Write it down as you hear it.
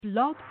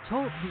Blog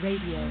Talk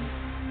Radio.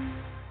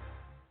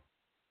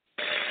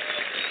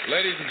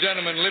 Ladies and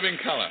gentlemen, living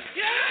color.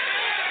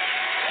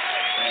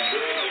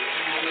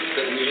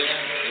 That we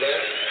have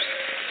left,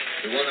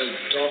 we want to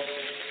talk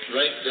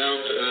right down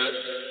to earth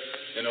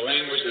in a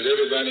language that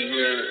everybody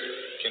here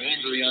can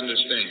easily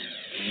understand.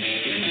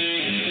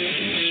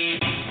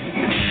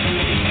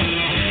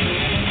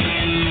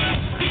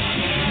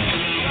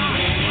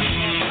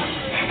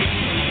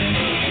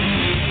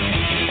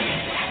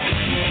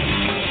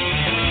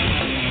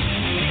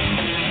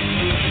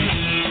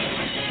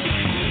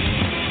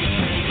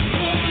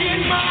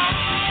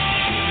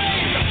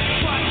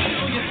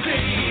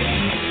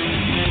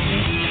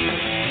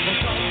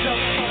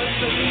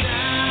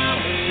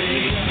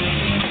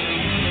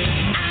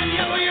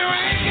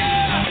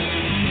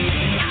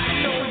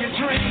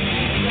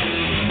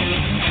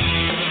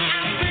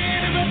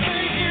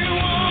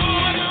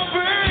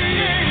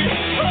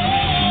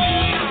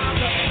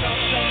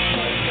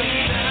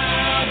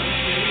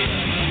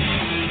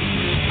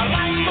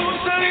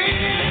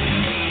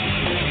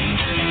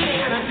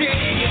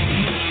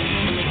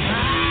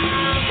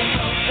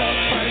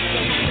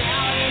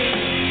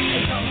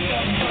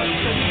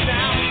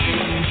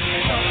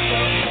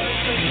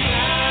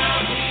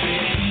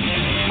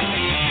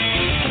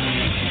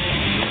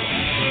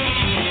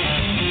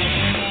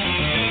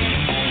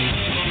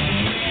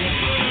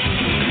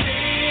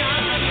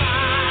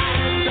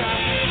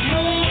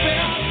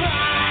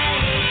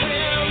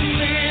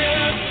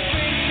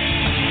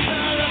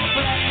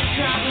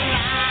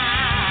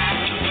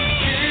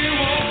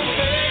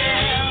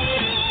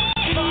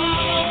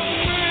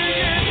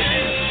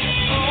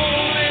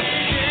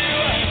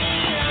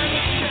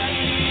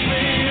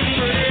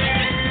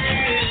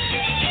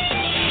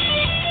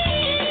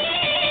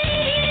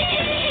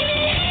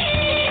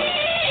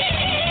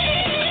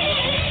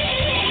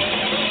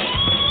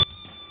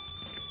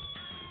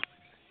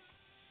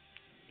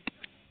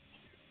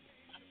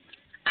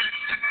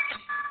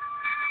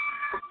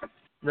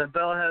 The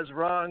bell has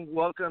rung.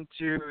 Welcome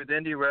to the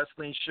Indie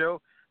Wrestling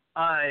Show.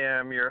 I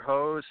am your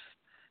host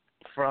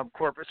from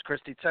Corpus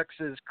Christi,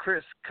 Texas,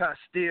 Chris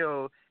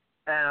Castillo,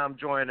 and I'm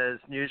joined as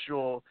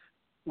usual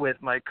with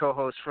my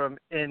co-host from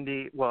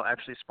Indy, well,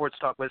 actually Sports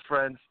Talk with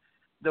Friends,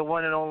 the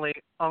one and only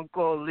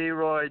Uncle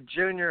Leroy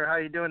Jr. How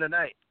you doing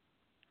tonight?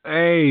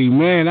 Hey,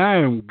 man, I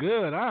am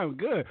good. I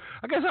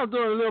guess I'm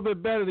doing a little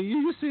bit better than you.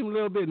 You seem a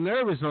little bit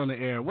nervous on the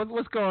air.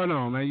 What's going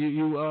on, man?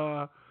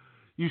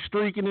 You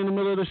streaking in the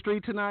middle of the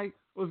street tonight?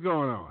 What's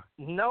going on?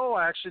 No,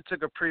 I actually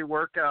took a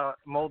pre-workout,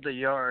 mowed the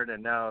yard,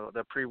 and now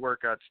the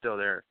pre-workout's still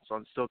there. So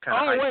I'm still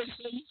kind of wait,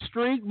 so you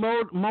streak,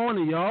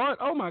 mowing the yard?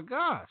 Oh, my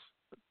gosh.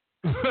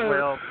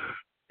 Well,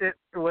 it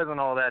wasn't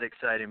all that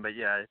exciting, but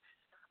yeah,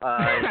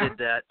 I did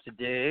that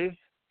today.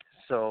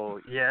 So,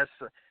 yes.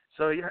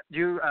 So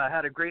you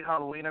had a great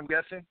Halloween, I'm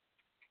guessing?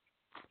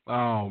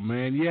 Oh,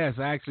 man, yes.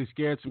 I actually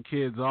scared some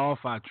kids off.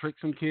 I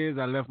tricked some kids.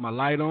 I left my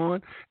light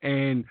on,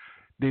 and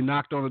they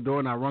knocked on the door,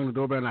 and I rung the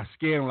doorbell, and I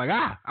scared them like,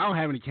 I don't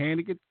have any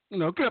candy. Get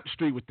up the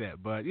street with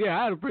that. But, yeah,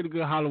 I had a pretty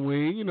good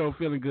Halloween,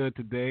 feeling good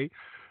today.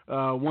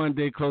 One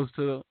day close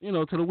to,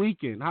 to the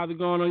weekend. How's it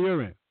going on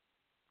your end?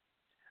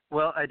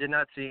 Well, I did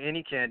not see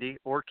any candy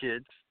or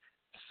kids,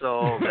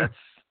 so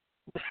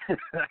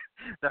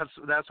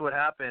that's what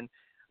happened.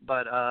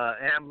 But I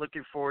am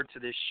looking forward to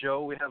this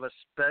show. We have a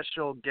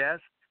special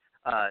guest.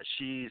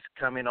 She's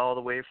coming all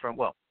the way from,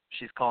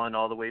 she's calling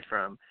all the way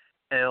from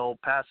El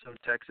Paso,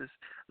 Texas.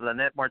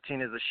 Lynnette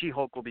Martinez, the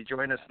She-Hulk, will be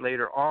joining us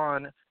later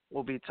on.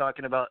 We'll be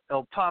talking about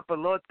El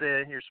Papalote.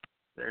 There's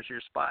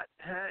your spot.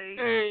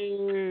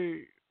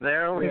 Hey.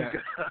 There we go.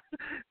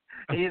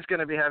 He's going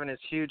to be having his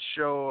huge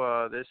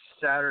show this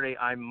Saturday.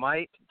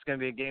 It's going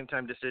to be a game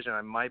time decision.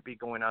 I might be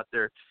going out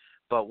there,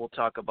 but we'll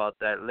talk about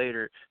that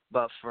later.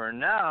 But for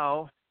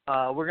now,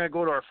 we're going to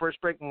go to our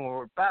first break, and when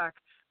we're back,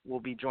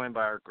 we'll be joined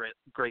by our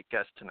great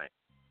guest tonight.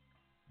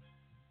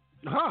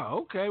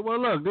 Oh, okay. Well,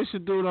 look, this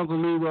your dude, Uncle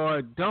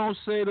Leroy. Don't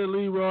say the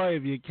Leroy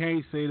if you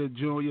can't say the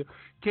Junior.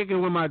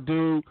 Kicking with my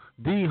dude,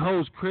 the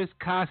host, Chris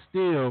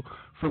Castillo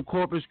from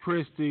Corpus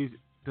Christi,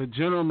 the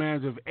general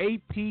manager of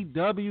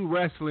APW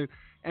Wrestling.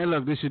 And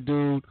look, this your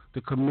dude,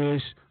 the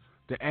commish,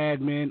 the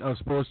admin of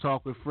Sports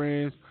Talk with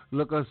Friends.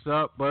 Look us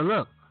up. But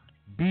look,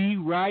 be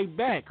right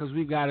back because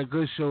we got a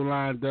good show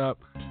lined up.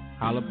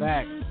 Holla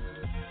back.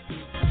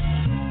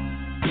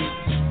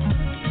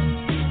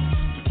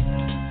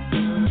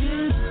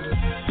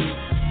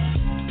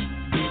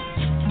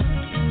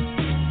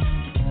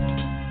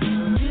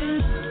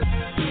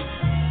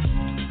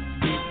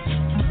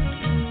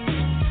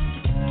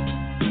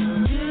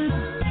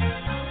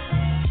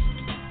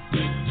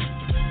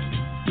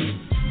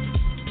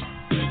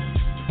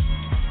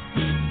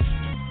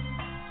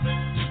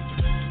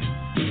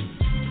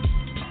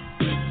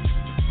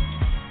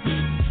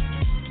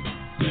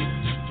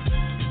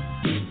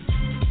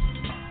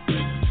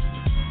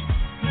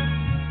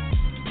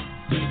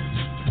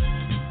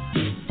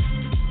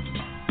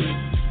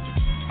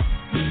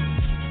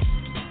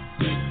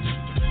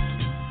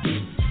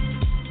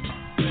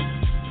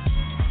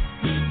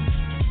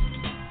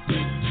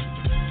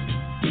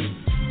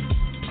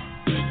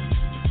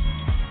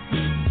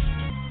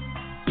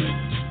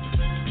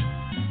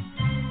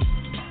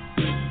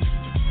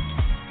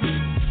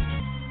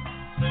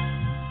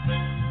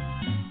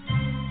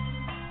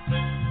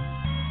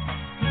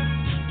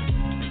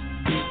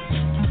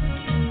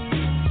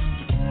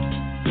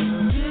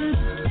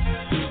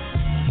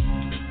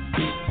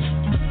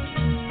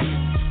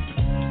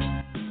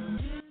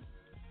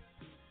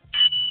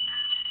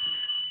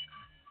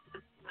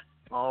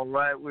 All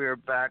right, we are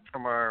back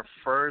from our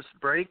first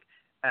break,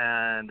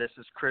 and this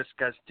is Chris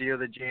Castillo,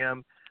 the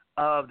GM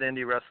of the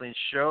Indie Wrestling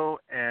Show,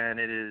 and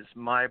it is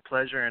my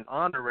pleasure and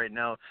honor right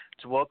now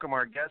to welcome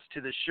our guest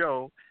to the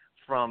show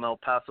from El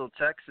Paso,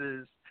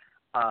 Texas.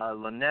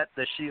 Lynnette,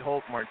 the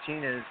She-Hulk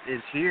Martinez,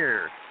 is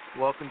here.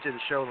 Welcome to the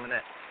show,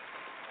 Lynnette.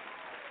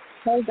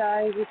 Hey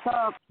guys, what's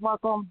up?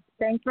 Welcome.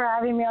 Thanks for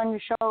having me on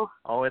your show.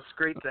 Oh, it's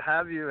great to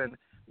have you, and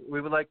we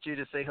would like you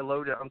to say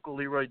hello to Uncle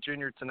Leroy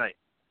Jr. tonight.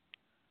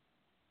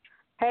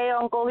 Hey,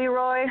 Uncle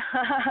Leroy.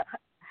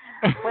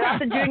 Without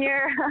the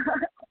junior.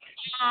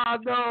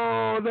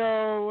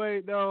 No,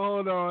 wait,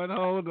 hold on.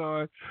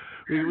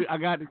 I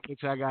got to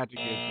get you.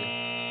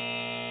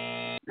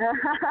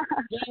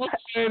 Don't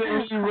say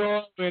the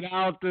Leroy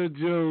without the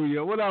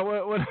junior. What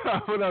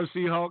up,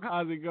 She-Hulk?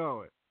 How's it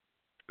going?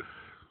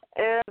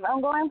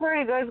 I'm going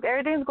pretty good.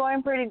 Everything's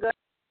going pretty good.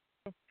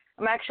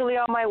 I'm actually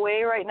on my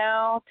way right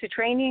now to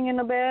training in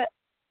a bit.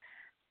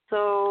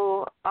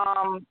 So,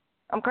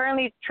 I'm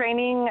currently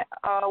training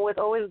with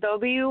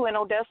OSW in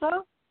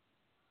Odessa.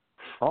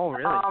 Oh,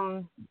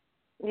 really?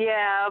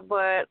 Yeah,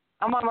 but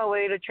I'm on my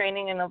way to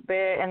training in a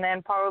bit, and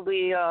then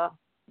probably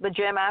the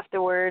gym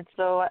afterwards.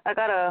 So I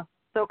got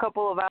still a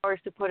couple of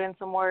hours to put in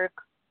some work.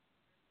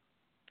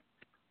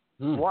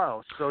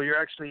 Wow, so you're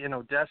actually in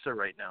Odessa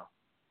right now?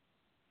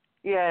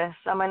 Yes,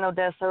 I'm in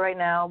Odessa right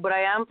now, but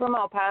I am from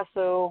El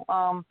Paso.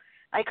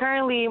 I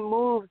currently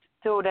moved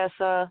to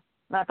Odessa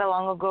not that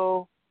long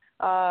ago.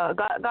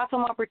 Got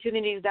some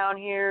opportunities down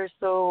here,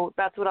 so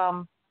that's what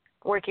I'm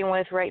working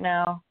with right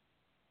now.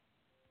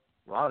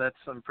 Wow, that's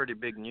some pretty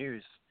big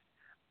news.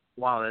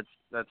 Wow,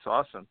 that's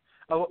awesome.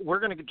 We're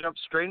going to jump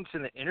straight into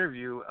the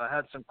interview. I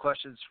had some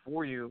questions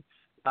for you.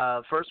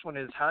 First one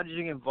is, how did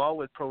you get involved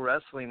with pro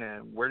wrestling,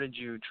 and where did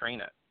you train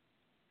at?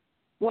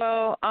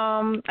 Well,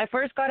 I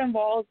first got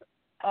involved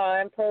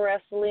in pro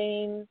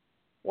wrestling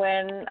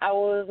when I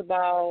was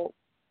about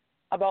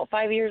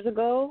 5 years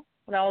ago,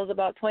 when I was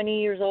about 20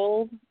 years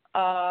old.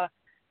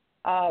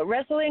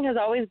 Wrestling has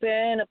always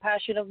been a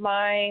passion of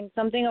mine,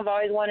 something I've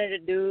always wanted to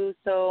do.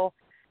 So,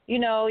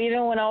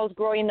 even when I was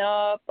growing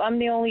up, I'm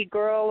the only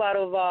girl out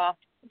of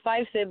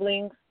 5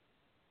 siblings,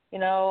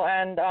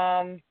 and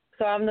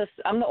so I'm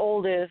the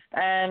oldest.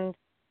 And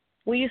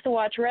we used to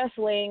watch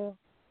wrestling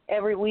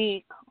every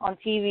week on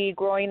TV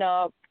growing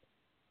up.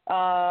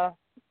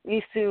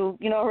 Used to,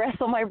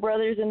 wrestle my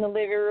brothers in the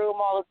living room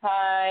all the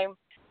time,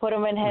 put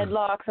them in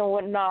headlocks and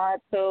whatnot.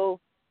 So,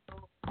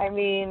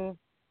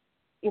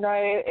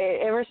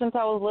 ever since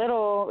I was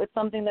little, it's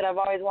something that I've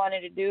always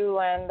wanted to do.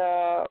 And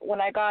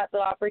when I got the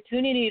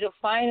opportunity to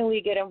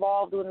finally get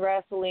involved with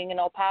wrestling in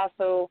El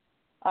Paso,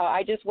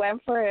 I just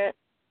went for it.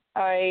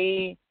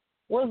 I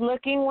was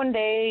looking one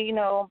day,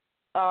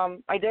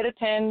 I did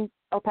attend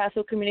El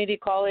Paso Community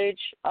College.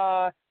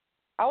 I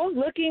was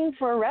looking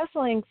for a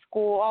wrestling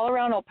school all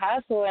around El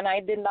Paso, and I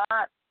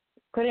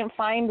couldn't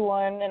find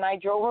one. And I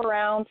drove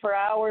around for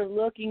hours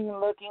looking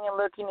to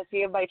see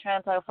if by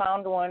chance I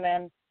found one.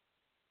 And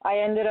I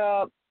ended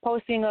up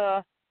posting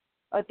a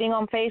thing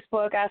on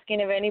Facebook asking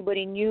if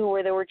anybody knew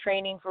where they were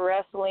training for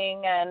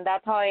wrestling, and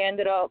that's how I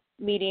ended up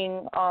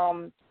meeting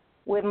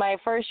with my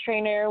first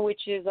trainer,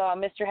 which is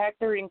Mr.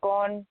 Hector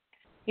Rincon.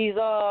 He's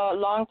a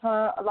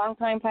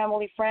longtime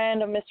family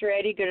friend of Mr.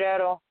 Eddie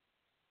Guerrero.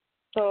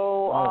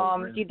 So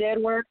he did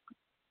work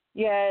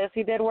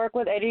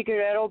with Eddie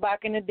Guerrero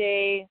back in the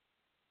day.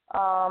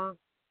 That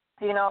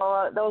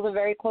was a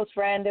very close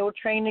friend. They would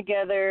train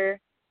together.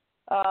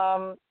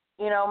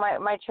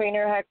 My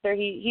trainer Hector,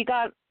 he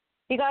got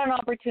an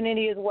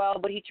opportunity as well,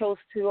 but he chose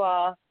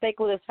to stick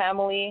with his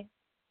family.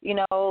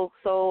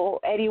 So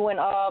Eddie went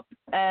up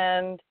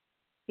and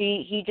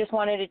he just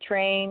wanted to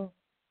train.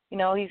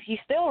 He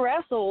still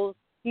wrestles.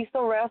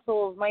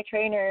 My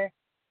trainer.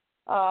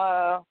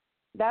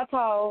 That's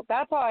how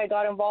I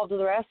got involved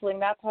with wrestling.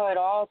 That's how it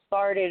all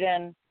started.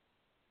 And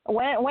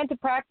I went to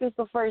practice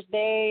the first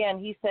day, and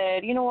he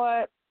said, "You know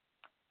what?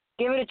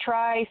 Give it a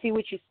try, see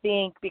what you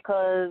think,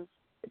 because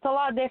it's a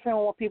lot different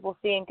what people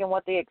think and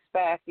what they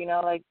expect.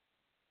 Like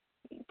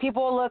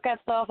people look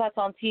at stuff that's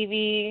on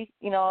TV.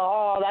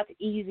 Oh, that's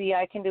easy.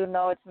 I can do.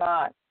 No, it's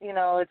not.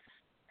 It's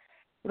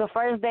the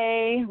first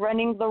day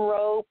running the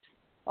ropes.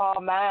 Oh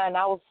man,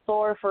 I was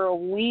sore for a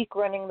week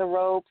running the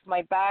ropes.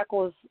 My back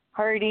was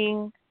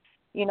hurting."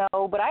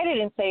 But I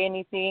didn't say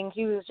anything.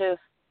 He was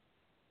just,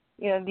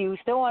 do you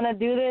still want to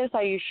do this?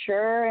 Are you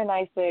sure? And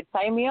I said,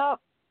 sign me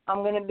up.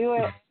 I'm going to do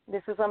it.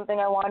 This is something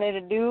I wanted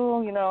to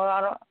do.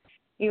 I don't,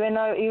 even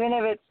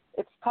if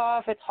it's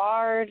tough, it's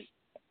hard.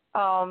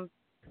 No,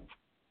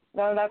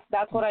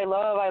 that's what I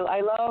love.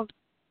 I love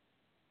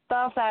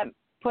stuff that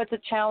puts a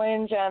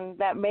challenge and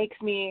that makes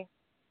me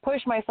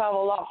push myself a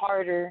lot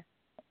harder.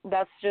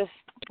 That's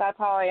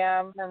how I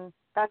am. And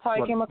that's how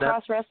I came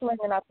across wrestling,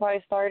 and that's how I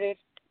started.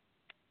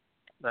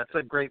 That's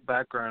a great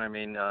background.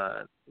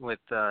 With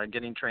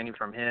getting training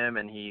from him,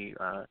 and he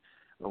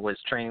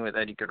was training with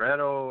Eddie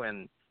Guerrero,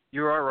 and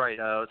you are right.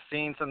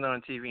 Seeing something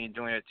on TV and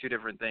doing it, two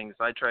different things.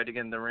 I tried to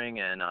get in the ring,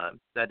 and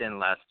that didn't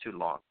last too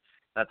long.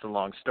 That's a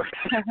long story.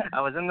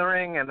 I was in the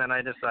ring, and then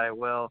I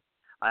decided,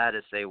 I had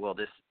to say,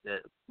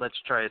 let's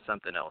try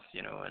something else,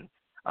 and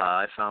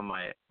I found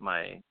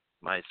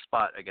my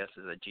spot, I guess,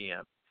 as a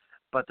GM.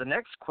 But the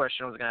next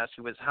question I was going to ask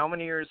you was, how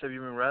many years have you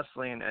been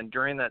wrestling? And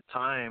during that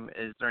time,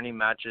 is there any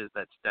matches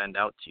that stand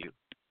out to you?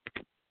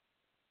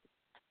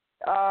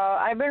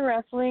 I've been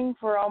wrestling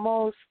for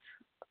almost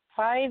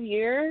 5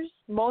 years,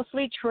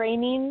 mostly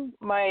training.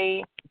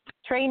 My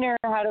trainer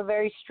had a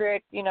very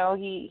strict, he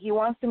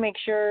wants to make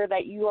sure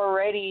that you are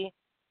ready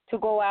to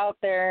go out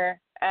there,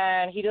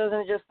 and he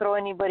doesn't just throw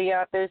anybody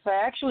out there. So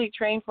I actually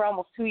trained for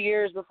almost 2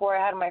 years before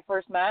I had my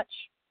first match.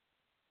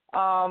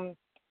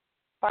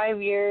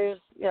 5 years,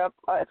 yep,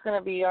 it's going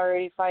to be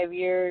already 5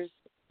 years.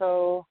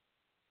 So,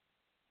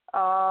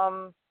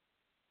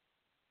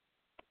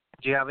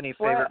 do you have any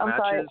favorite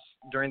matches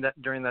sorry.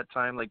 during that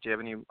time? Like, do you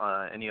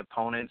have any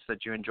opponents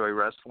that you enjoy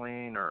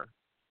wrestling, or?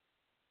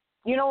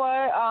 You know what?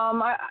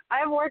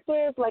 I've worked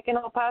with, like, in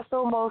El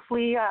Paso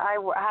mostly. I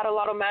had a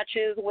lot of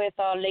matches with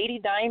Lady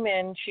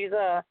Diamond. She's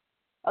a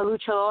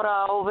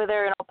luchadora over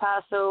there in El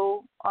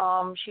Paso.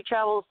 She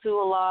travels too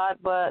a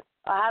lot, but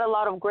I had a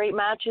lot of great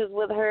matches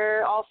with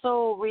her.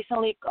 Also,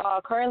 recently,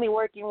 currently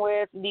working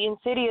with the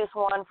Insidious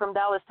one from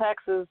Dallas,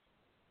 Texas.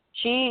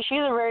 She's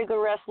a very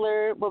good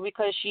wrestler, but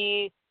because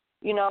she,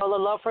 the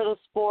love for the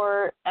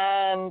sport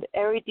and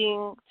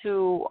everything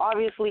to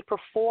obviously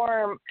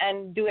perform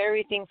and do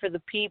everything for the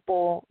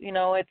people,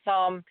 it's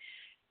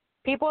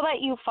people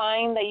that you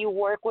find that you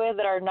work with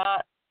that are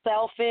not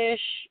selfish,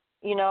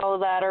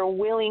 that are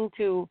willing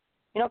to,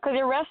 because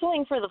you're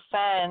wrestling for the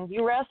fans.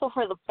 You wrestle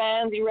for the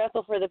fans. You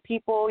wrestle for the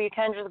people. You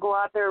can't just go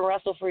out there and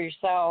wrestle for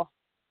yourself.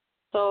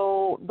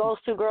 So those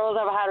two girls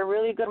have had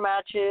really good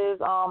matches.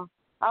 I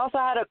also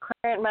had a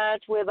current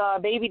match with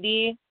Baby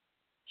D.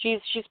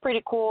 She's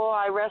pretty cool.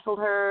 I wrestled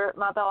her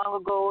not that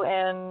long ago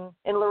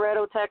in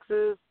Laredo,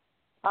 Texas.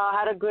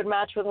 Had a good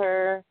match with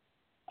her.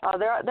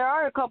 There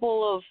are a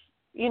couple of,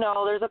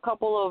 there's a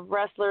couple of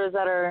wrestlers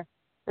that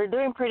they're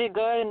doing pretty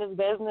good in this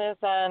business,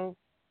 and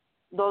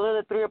those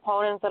are the 3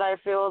 opponents that I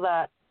feel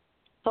that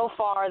so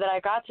far that I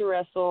got to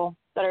wrestle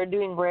that are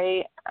doing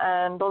great,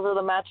 and those are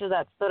the matches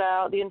that stood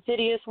out. The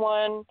Insidious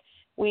one,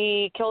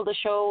 we killed the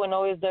show in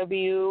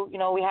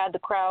OSW. We had the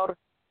crowd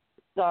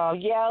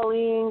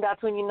yelling.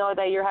 That's when you know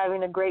that you're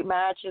having a great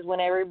match, is when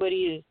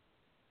everybody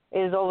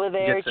is over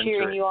there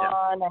cheering you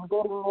on and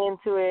getting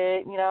into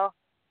it,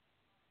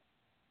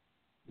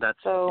 That's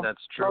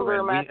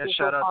true. And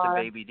shout out to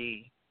Baby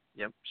D.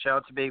 Yep, shout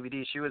out to Baby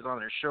D. She was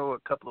on her show a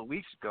couple of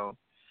weeks ago.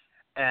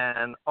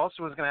 And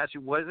also was going to ask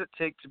you, what does it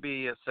take to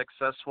be a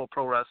successful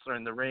pro wrestler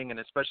in the ring, and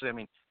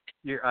especially,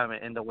 you're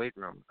in the weight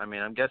room?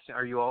 I'm guessing,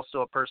 are you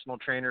also a personal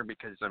trainer?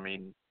 Because,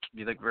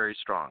 you look very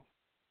strong.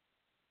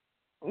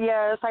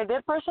 Yes, I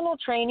did personal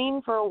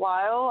training for a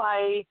while.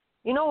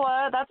 You know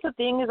what? That's the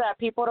thing is that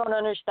people don't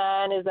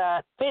understand is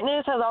that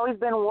fitness has always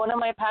been one of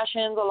my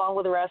passions along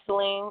with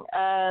wrestling.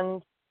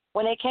 And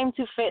when it came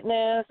to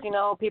fitness,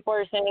 people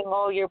are saying,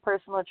 oh, you're a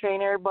personal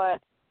trainer,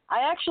 but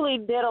I actually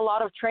did a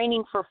lot of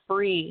training for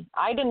free.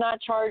 I did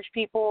not charge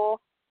people,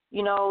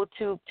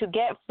 to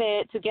get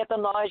fit, to get the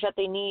knowledge that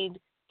they need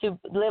to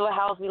live a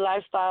healthy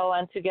lifestyle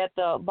and to get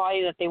the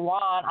body that they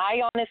want.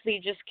 I honestly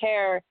just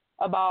care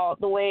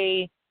about the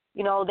way,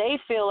 they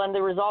feel and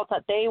the results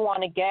that they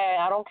want to get.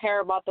 I don't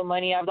care about the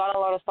money. I've done a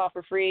lot of stuff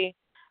for free.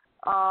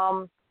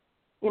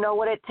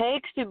 What it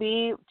takes to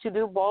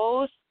do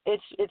both,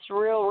 it's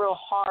real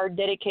hard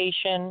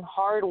dedication,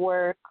 hard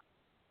work.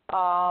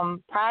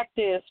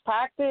 Practice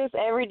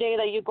every day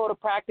that you go to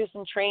practice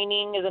and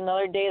training is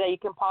another day that you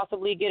can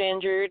possibly get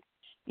injured.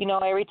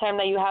 Every time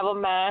that you have a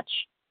match,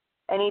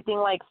 anything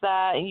like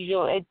that,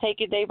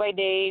 take it day by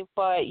day,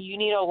 but you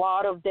need a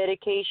lot of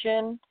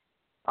dedication,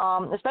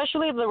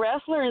 especially the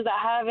wrestlers that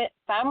have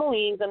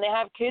families and they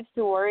have kids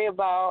to worry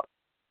about.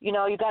 You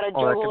got to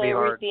juggle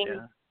everything. Hard,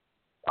 yeah.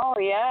 Oh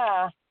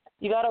yeah,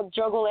 you got to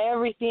juggle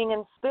everything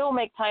and still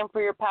make time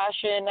for your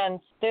passion and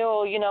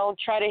still,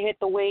 try to hit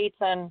the weights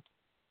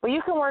but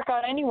you can work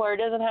out anywhere. It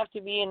doesn't have to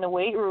be in the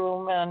weight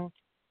room. And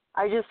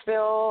I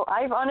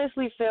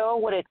honestly feel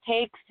what it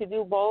takes to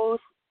do both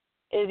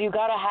is you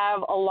got to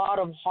have a lot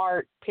of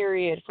heart,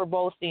 period, for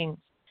both things.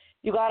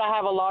 You got to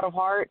have a lot of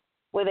heart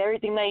with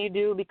everything that you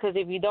do, because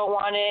if you don't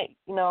want it,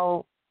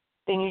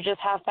 then you just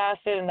half-ass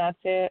it and that's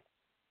it.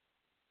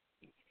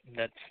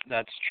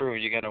 That's true.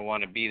 You got to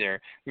want to be there.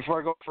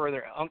 Before I go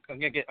further, I'm going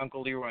to get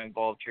Uncle Leroy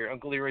involved here.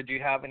 Uncle Leroy, do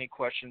you have any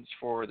questions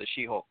for the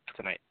She-Hulk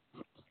tonight?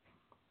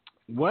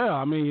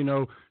 Well,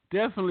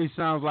 definitely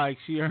sounds like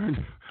she earned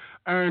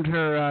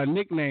her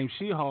nickname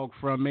She-Hulk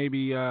from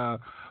maybe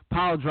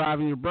power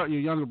driving your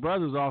younger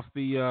brothers off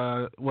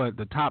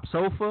the top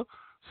sofa.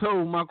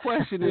 So my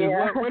question is,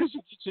 where did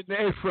you get your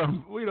name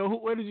from?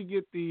 Where did you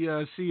get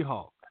the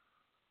She-Hulk?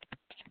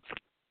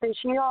 The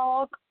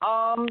She-Hulk,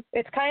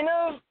 it's kind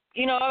of,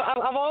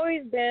 I've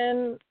always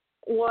been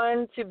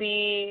one to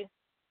be,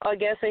 I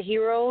guess, a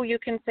hero, you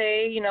can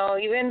say,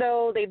 even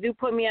though they do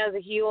put me as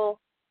a heel,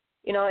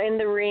 in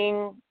the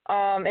ring,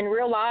 in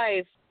real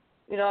life,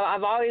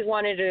 I've always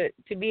wanted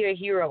to be a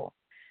hero.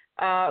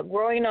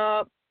 growing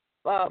up,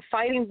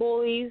 fighting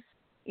bullies,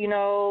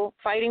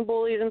 fighting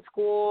bullies in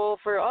school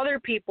for other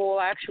people,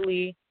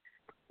 actually.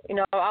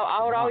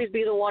 I would always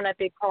be the one that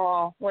they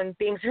call when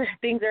things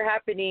are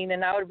happening,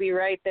 and I would be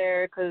right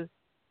there because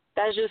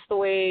that's just the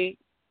way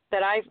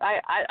that I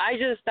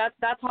just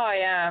that's how I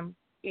am.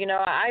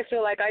 I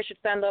feel like I should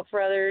stand up for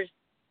others,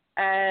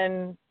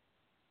 and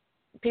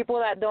people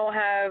that don't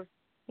have,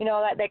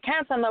 that they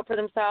can't stand up for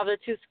themselves, they're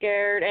too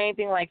scared,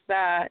 anything like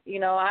that.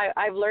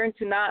 I've learned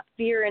to not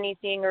fear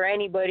anything or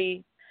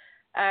anybody,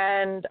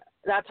 and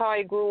that's how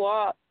I grew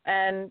up.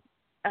 And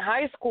in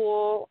high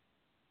school,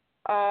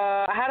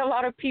 I had a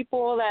lot of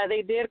people that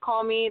they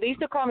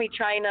used to call me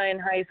China in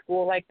high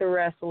school, like the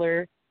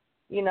wrestler,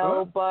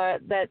 but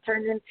that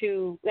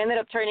ended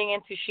up turning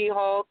into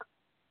She-Hulk.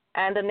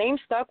 And the name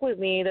stuck with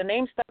me. The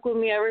name stuck with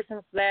me ever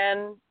since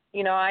then.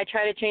 I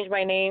tried to change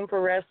my name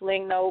for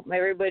wrestling. Nope,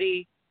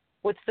 everybody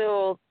would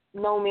still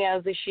know me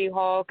as the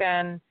She-Hulk.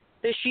 And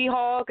the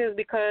She-Hulk is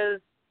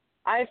because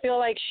I feel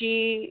like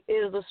she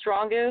is the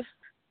strongest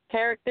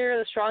character,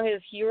 the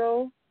strongest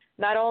hero,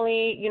 not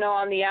only,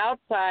 on the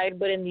outside,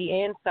 but in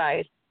the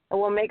inside. And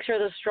what makes her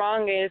the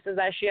strongest is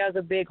that she has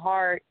a big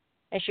heart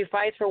and she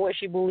fights for what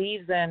she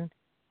believes in.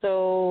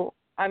 So,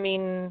 I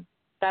mean,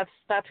 that's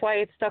why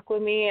it stuck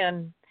with me,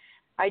 and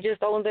I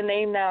just own the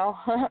name now.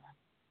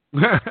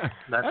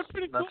 That's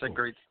pretty cool. That's a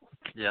great,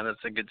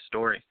 that's a good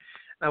story.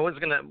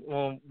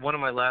 One of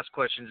my last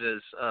questions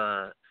is,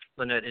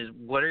 Lynnette, is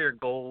what are your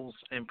goals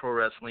in pro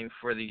wrestling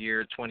for the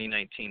year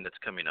 2019 that's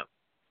coming up?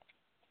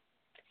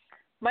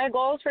 My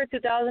goals for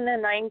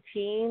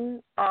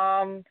 2019,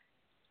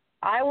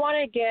 I want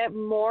to get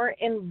more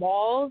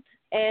involved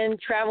in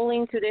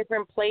traveling to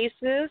different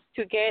places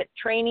to get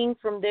training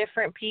from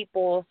different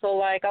people. So,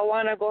 like, I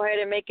want to go ahead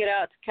and make it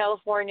out to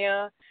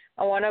California.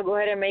 I want to go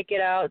ahead and make it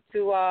out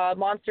to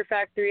Monster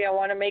Factory. I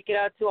want to make it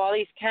out to all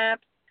these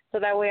camps so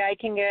that way I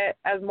can get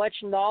as much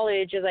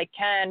knowledge as I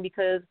can,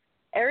 because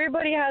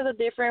everybody has a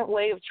different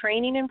way of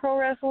training in pro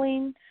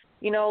wrestling.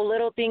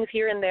 Little things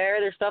here and there.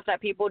 There's stuff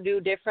that people do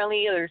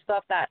differently. There's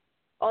stuff that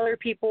other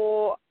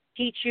people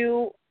teach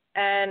you,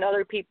 and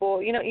other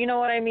people, you know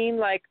what I mean?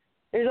 Like,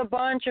 there's a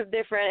bunch of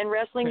different. In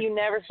wrestling, you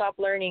never stop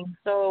learning.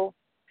 So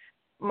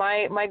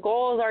my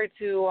goals are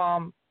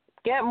to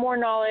get more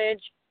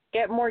knowledge,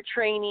 get more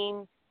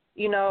training,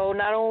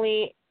 not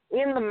only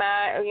in the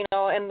mat,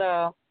 in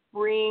the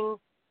ring,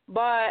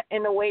 but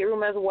in the weight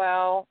room as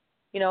well,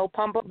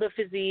 pump up the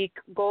physique,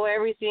 go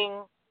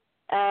everything,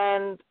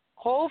 and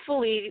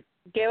hopefully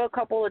give a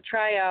couple of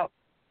tryouts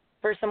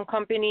for some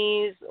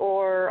companies,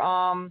 or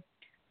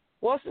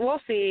we'll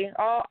see.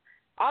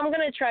 I'm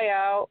going to try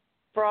out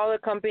for all the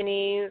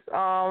companies.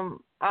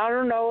 I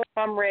don't know if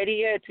I'm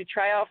ready yet to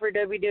try out for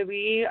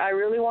WWE. I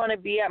really want to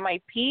be at my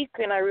peak,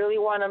 and I really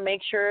want to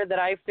make sure that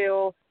I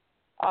feel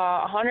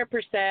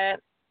 100%,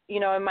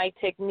 in my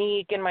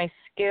technique and my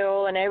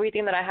skill and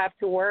everything that I have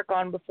to work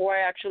on before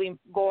I actually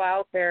go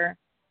out there.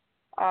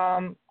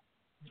 Before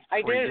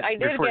you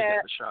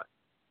get the shot.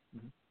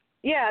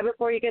 Yeah,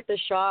 before you get the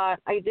shot.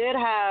 I did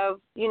have,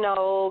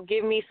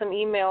 give me some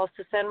emails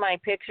to send my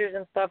pictures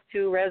and stuff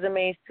to,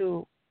 resumes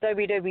to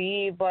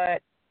WWE,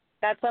 but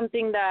that's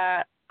something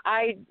that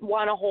I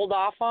want to hold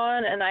off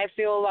on, and I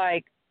feel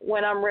like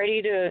when I'm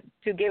ready to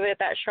give it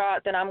that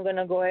shot, then I'm going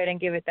to go ahead and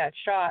give it that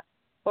shot.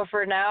 But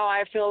for now,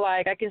 I feel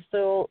like I can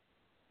still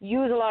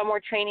use a lot more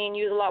training,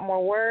 use a lot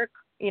more work.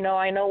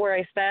 I know where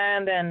I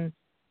stand, and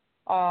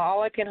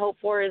all I can hope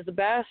for is the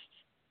best.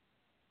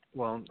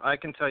 Well, I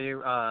can tell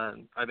you,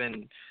 I've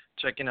been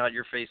checking out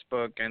your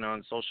Facebook and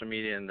on social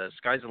media, and the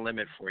sky's the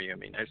limit for you. I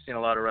mean, I've seen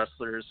a lot of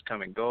wrestlers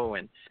come and go,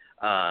 and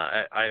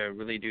I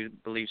really do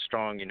believe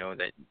strong,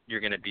 that you're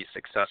going to be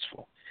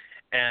successful.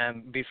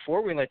 And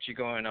before we let you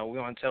go, we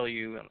want to tell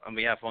you on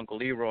behalf of Uncle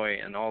Leroy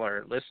and all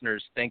our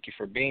listeners, thank you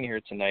for being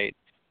here tonight.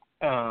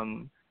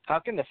 How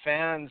can the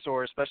fans,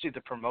 or especially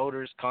the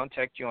promoters,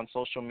 contact you on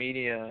social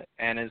media?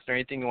 And is there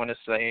anything you want to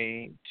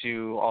say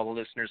to all the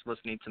listeners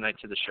listening tonight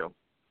to the show?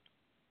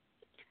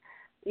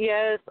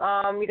 Yes,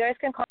 you guys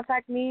can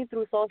contact me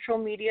through social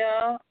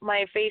media.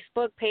 My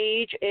Facebook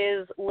page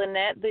is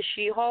Lynnette the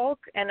She-Hulk,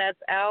 and that's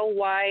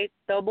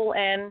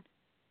LYNNETTE,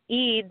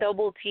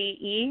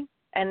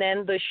 and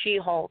then the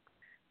She-Hulk.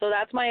 So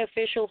that's my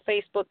official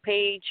Facebook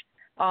page.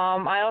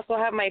 I also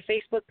have my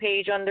Facebook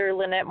page under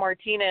Lynnette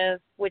Martinez,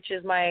 which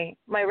is my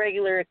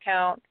regular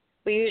account.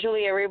 But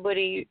usually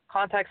everybody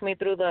contacts me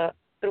through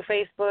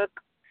Facebook.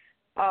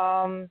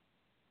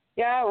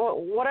 Yeah,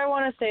 what I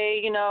want to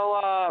say,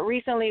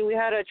 recently we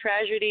had a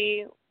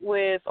tragedy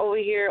with over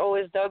here,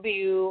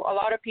 OSW. A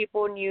lot of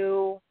people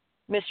knew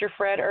Mr.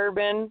 Fred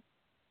Urban.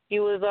 He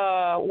was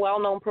a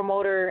well-known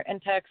promoter in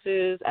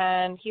Texas,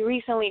 and he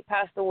recently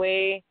passed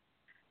away.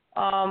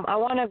 I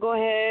want to go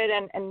ahead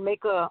and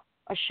make a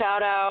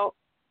shout-out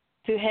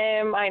to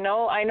him. I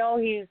know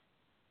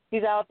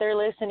he's out there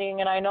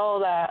listening, and I know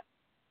that,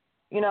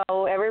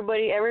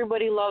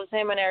 everybody loves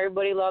him, and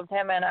everybody loved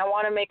him, and I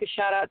want to make a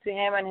shout out to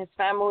him and his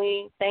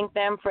family, thank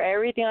them for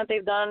everything that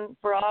they've done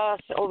for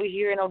us over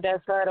here in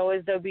Odessa at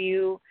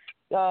OSW,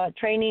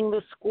 training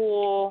the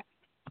school.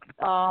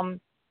 That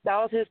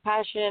was his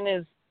passion,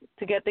 is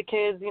to get the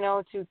kids,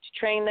 to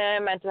train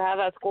them and to have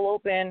that school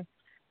open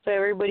so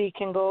everybody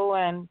can go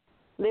and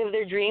live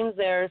their dreams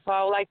there. So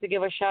I would like to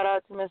give a shout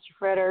out to Mr.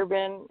 Fred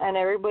Urban and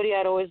everybody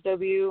at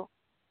OSW,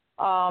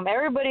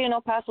 everybody in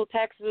El Paso,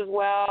 Texas as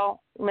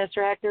well,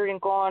 Mr. Hector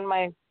Rincon,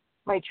 my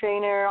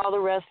trainer, all the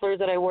wrestlers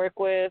that I work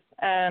with.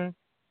 And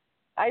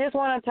I just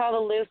want to tell the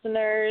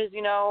listeners,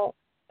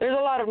 there's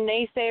a lot of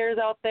naysayers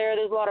out there.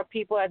 There's a lot of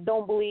people that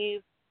don't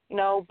believe,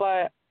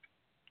 but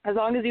as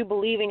long as you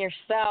believe in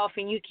yourself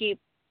and you keep,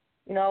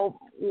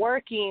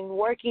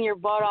 working your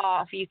butt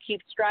off, you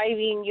keep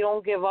striving, you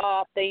don't give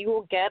up, that you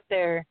will get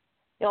there.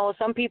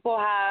 Some people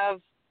have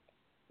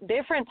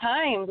different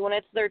times when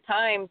it's their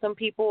time. Some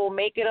people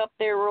make it up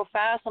there real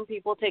fast. Some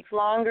people it takes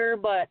longer,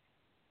 but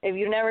if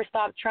you never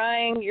stop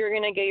trying, you're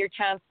going to get your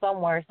chance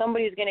somewhere.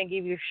 Somebody's going to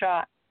give you a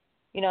shot.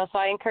 So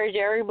I encourage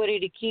everybody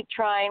to keep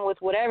trying with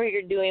whatever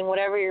you're doing,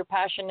 whatever your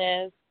passion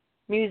is,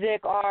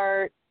 music,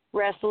 art,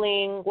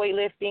 wrestling,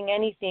 weightlifting,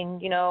 anything.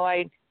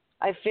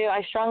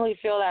 I strongly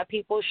feel that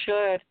people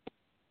should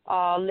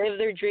live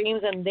their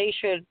dreams and they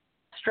should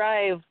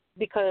strive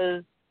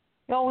because,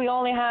 we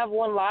only have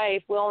one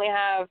life.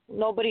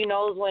 Nobody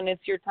knows when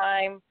it's your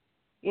time.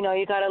 You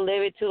got to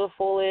live it to the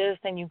fullest,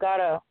 and you got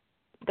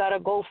to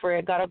go for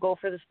it, got to go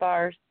for the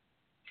stars.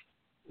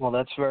 Well,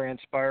 that's very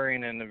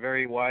inspiring and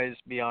very wise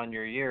beyond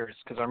your years,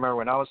 because I remember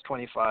when I was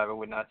 25, I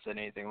would not say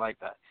anything like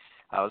that.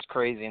 I was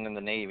crazy and in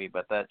the Navy,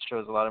 but that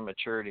shows a lot of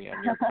maturity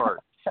on your part.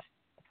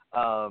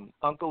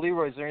 Uncle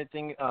Leroy, is there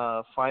anything,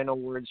 final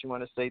words you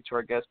want to say to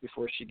our guest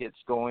before she gets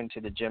going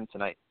to the gym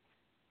tonight?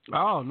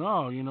 Oh,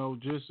 no,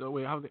 just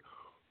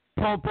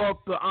pump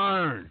up the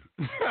iron.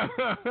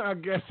 I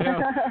guess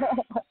that's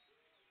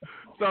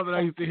something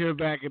I used to hear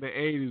back in the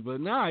 80s. But,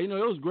 it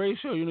was a great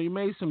show. You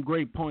made some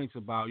great points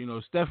about,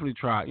 definitely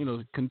try,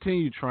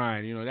 continue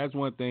trying. That's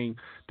one thing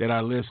that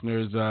our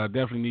listeners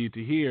definitely need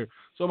to hear.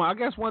 So, I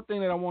guess one thing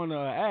that I want to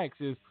ask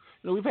is,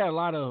 we've had a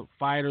lot of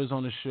fighters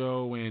on the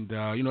show, and,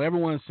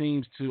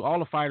 all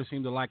the fighters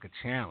seem to like a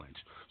challenge.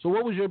 So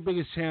what was your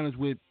biggest challenge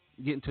with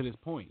getting to this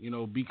point,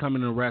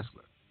 becoming a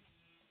wrestler?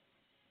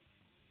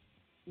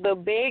 The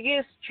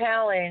biggest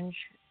challenge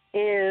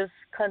is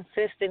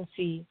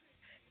consistency.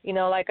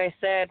 Like I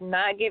said,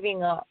 not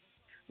giving up.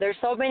 There's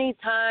so many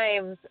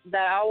times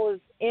that I was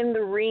in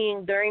the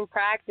ring during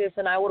practice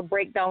and I would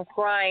break down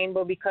crying,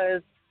 but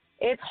because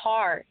it's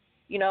hard,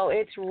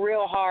 it's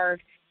real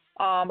hard.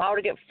 I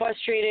would get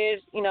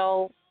frustrated,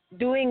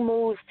 doing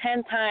moves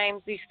 10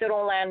 times, you still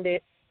don't land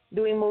it.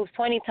 Doing moves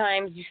 20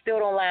 times, you still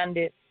don't land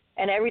it.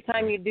 And every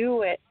time you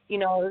do it,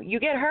 you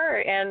get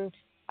hurt. And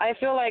I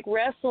feel like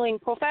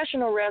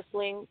professional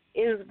wrestling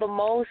is the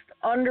most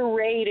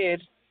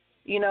underrated,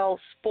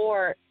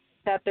 sport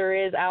that there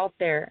is out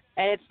there.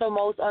 And it's the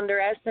most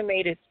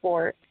underestimated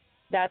sport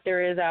that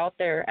there is out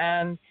there.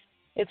 And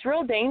it's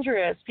real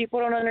dangerous. People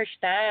don't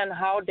understand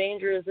how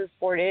dangerous this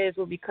sport is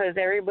because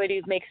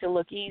everybody makes it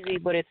look easy,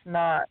 but it's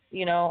not.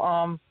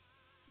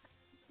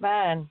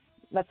 Man,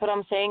 that's what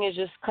I'm saying is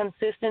just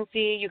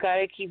consistency. You got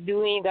to keep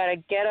doing. You got to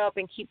get up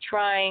and keep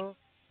trying.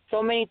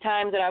 So many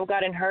times that I've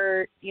gotten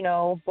hurt,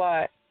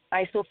 but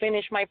I still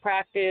finished my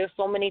practice.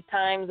 So many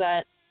times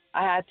that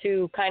I had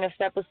to kind of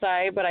step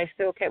aside, but I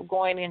still kept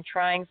going and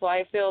trying. So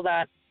I feel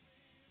that,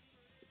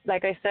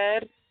 like I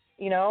said,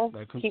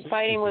 keep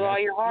fighting with all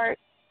your heart.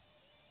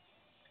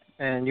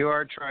 And you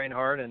are trying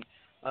hard, and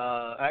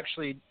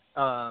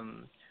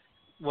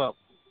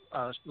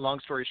long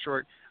story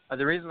short,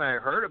 the reason I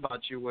heard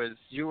about you was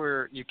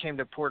you came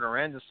to Port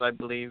Aransas, I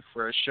believe,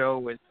 for a show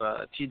with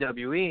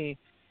TWE,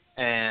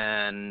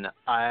 and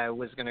I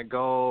was going to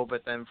go,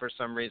 but then for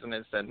some reason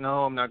I said,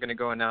 no, I'm not going to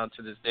go, and now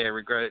to this day I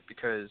regret it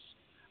because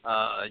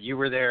you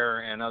were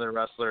there and other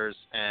wrestlers,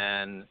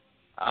 and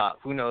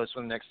who knows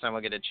when the next time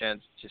I'll get a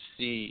chance to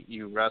see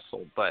you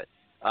wrestle, but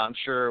I'm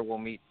sure we'll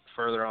meet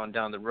further on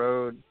down the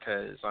road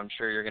because I'm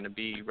sure you're going to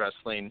be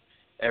wrestling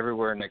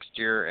everywhere next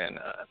year and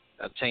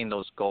attain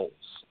those goals.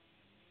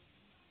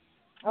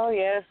 Oh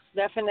yes,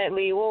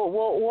 definitely.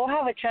 We'll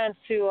have a chance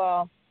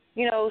to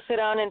sit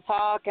down and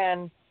talk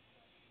and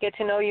get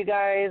to know you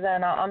guys,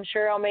 and I'm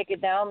sure I'll make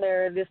it down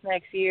there this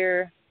next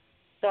year.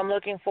 So I'm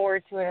looking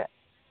forward to it.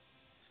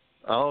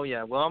 Oh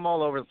yeah, well I'm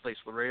all over the place.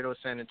 Laredo,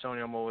 San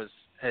Antonio. I'm always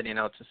heading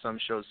out to some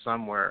shows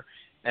somewhere.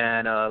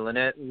 And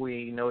Lynnette,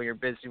 we know you're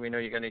busy. We know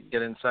you're going to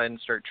get inside and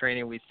start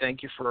training. We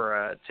thank you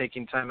for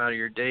taking time out of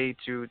your day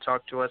to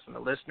talk to us and the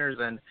listeners.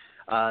 And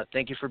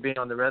thank you for being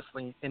on the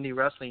Indie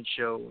Wrestling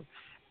Show.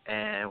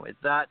 And with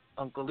that,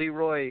 Uncle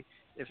Leroy,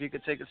 if you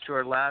could take us to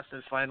our last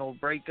and final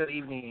break of the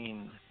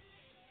evening.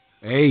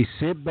 Hey,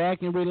 sit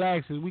back and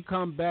relax as we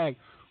come back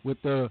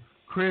with the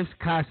Chris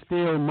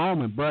Castillo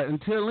moment. But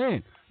until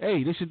then,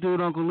 hey, this your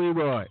dude, Uncle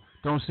Leroy.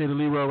 Don't say the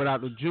Leroy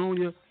without the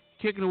Junior.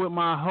 Kicking it with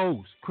my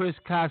host, Chris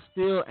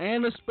Castillo,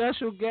 and a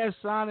special guest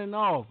signing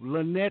off,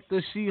 Lynnette the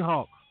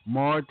She-Hulk,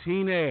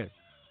 Martinez.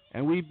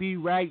 And we be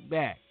right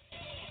back.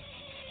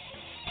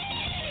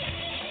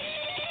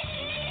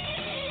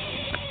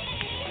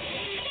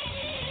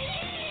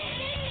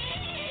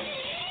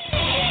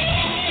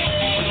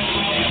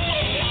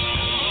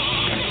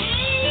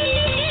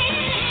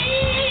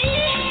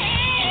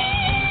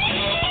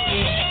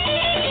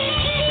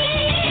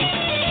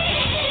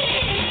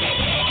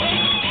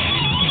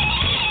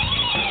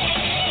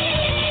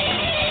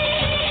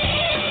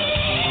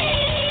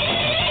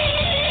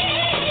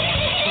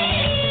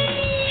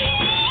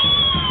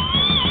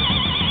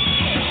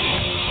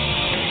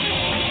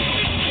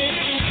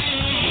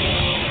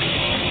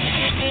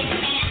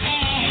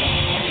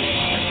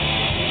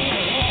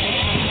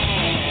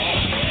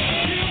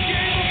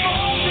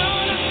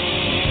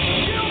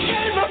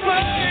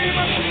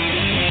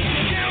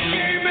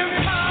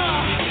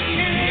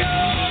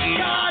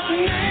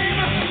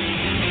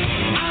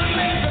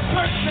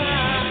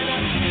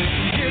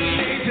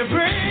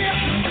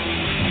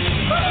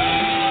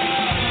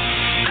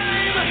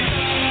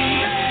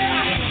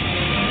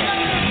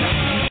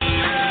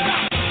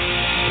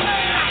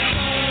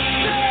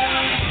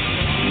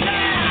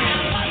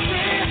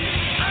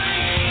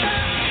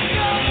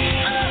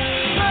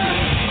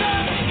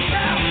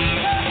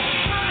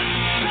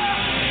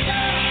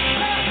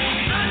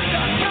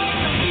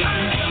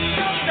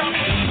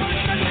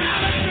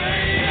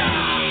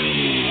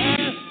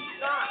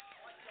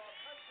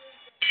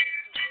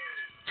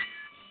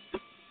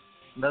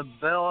 The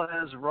bell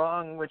has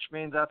rung, which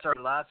means that's our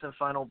last and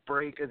final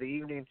break of the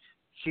evening.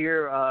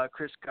 Here,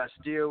 Chris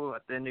Castillo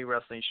at the Indie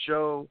Wrestling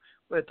Show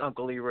with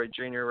Uncle Leroy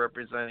Jr.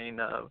 representing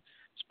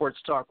Sports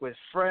Talk with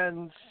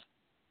Friends.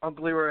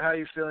 Uncle Leroy, how are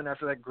you feeling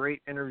after that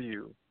great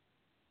interview?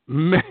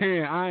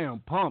 Man, I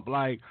am pumped.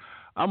 Like,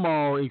 I'm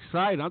all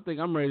excited. I think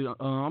I'm ready.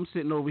 I'm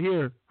sitting over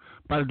here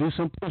about to do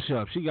some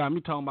push-ups. She got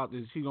me talking about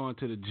this. She going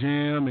to the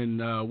gym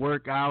and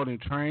work out and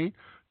train.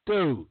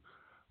 Dude,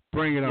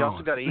 bring it on. You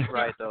also got to eat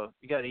right, though.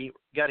 You got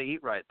to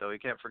eat right, though. You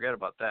can't forget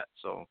about that.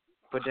 So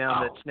put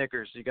down that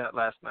Snickers you got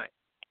last night.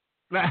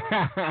 Well,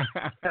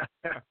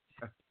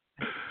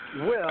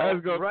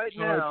 right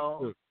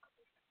now,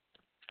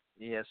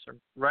 yes, sir.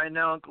 Right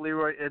now, Uncle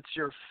Leroy, it's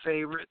your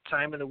favorite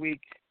time of the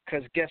week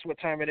because guess what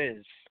time it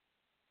is?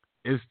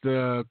 It's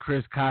the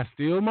Chris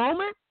Castillo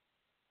moment?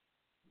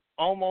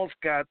 Almost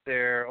got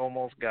there,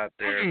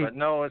 but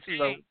no, it's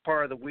the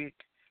part of the week.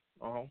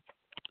 Uh-huh.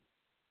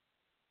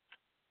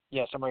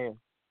 Yes, I'm right here.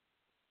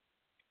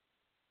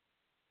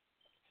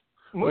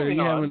 Moving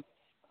on.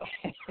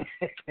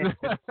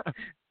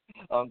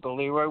 Uncle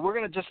Leroy, we're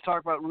going to just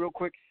talk about real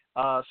quick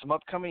some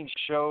upcoming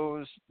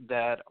shows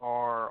that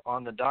are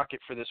on the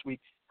docket for this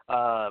week.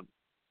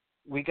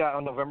 We got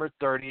on November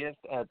 30th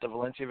at the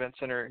Valencia Event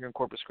Center here in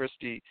Corpus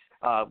Christi,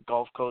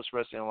 Gulf Coast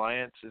Wrestling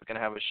Alliance is going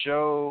to have a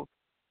show.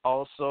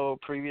 Also,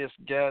 previous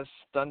guest,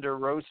 Thunder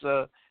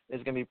Rosa,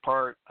 is going to be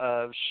part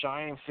of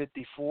Shine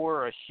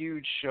 54, a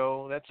huge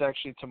show. That's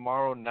actually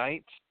tomorrow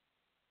night,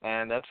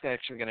 and that's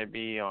actually going to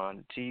be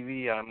on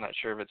TV. I'm not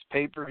sure if it's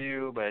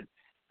pay-per-view, but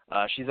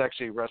she's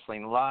actually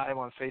wrestling live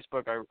on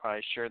Facebook. I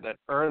shared that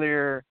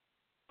earlier.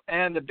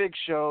 And the big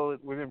show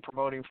we've been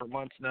promoting for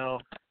months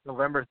now,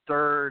 November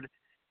 3rd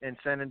in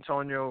San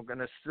Antonio. Going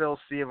to still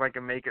see if I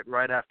can make it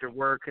right after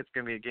work. It's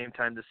going to be a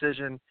game-time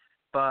decision.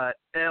 But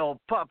El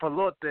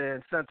Papalote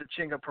and Santa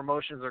Chinga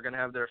Promotions are going to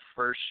have their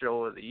first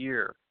show of the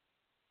year.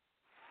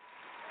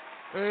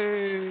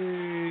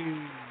 Hey.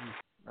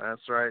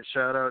 That's right.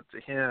 Shout out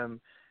to him.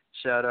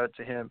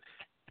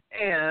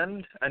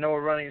 And I know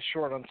we're running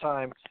short on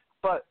time,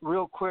 but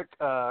real quick,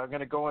 I'm going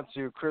to go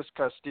into Chris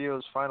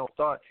Castillo's final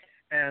thought,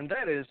 and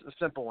that is a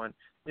simple one.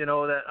 You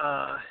know, that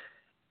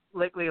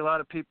lately a lot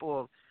of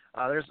people,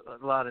 there's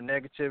a lot of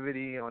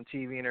negativity on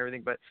TV and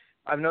everything, but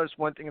I've noticed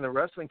one thing in the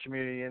wrestling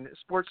community and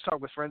Sports Talk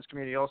with Friends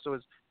community also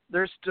is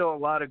there's still a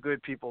lot of good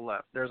people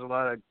left. There's a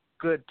lot of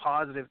good,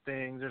 positive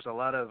things. There's a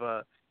lot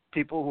of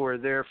people who are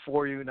there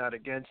for you, not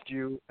against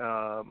you,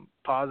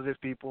 positive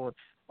people.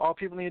 All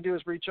people need to do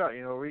is reach out.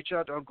 You know, reach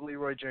out to Uncle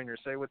Leroy Jr.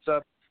 Say what's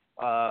up.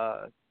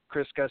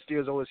 Chris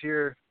Castillo is always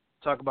here.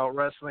 Talk about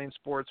wrestling,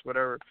 sports,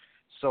 whatever.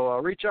 So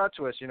reach out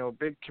to us. You know,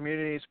 big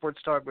community,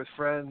 Sports Talk with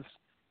Friends,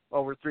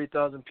 over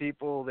 3,000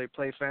 people. They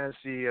play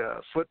fantasy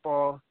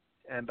football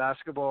and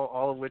basketball,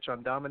 all of which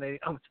I'm dominating.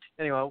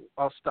 Anyway,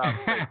 I'll stop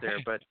right there.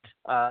 But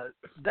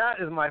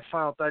that is my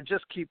final thought.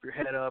 Just keep your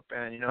head up,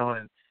 and, you know,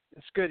 and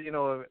it's good, you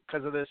know,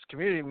 because of this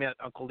community, met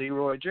Uncle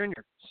Leroy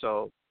Jr.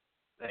 So,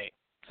 hey,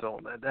 so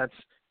that's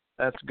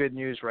good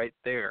news right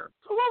there.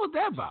 So what was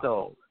that about?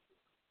 So,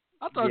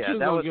 I thought yeah,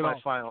 that was my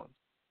final.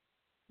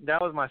 That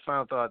was my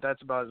final thought.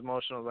 That's about as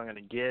emotional as I'm going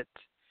to get.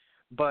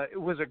 But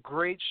it was a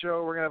great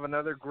show. We're going to have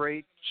another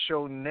great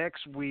show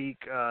next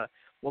week.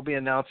 We'll be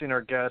announcing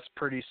our guests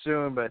pretty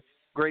soon. But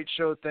great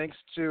show. Thanks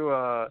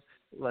to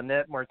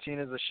Lynnette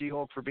Martinez, the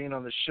She-Hulk, for being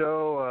on the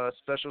show.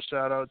 Special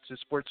shout-out to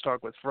Sports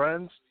Talk with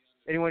Friends.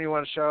 Anyone you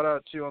want to shout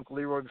out to, Uncle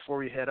Leroy, before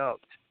we head out?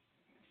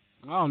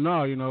 Oh,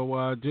 no, you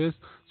know, just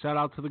shout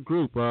out to the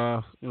group,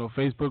 you know,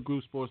 Facebook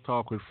group, Sports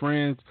Talk with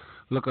Friends.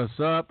 Look us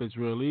up. It's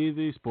real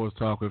easy, Sports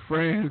Talk with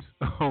Friends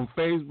on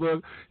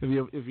Facebook.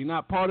 If you're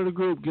not part of the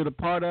group, get a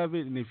part of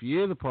it. And if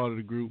you is a part of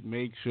the group,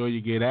 make sure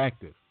you get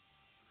active.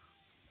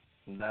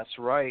 That's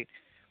right.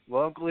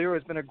 Well, Uncle Leroy,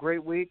 it's been a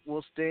great week.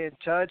 We'll stay in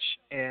touch.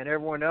 And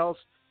everyone else,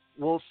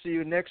 we'll see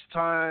you next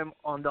time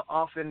on the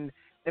often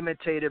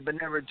imitated but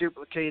never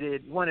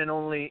duplicated one and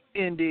only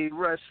Indie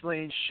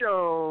Wrestling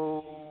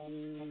Show.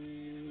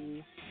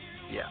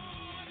 Yeah.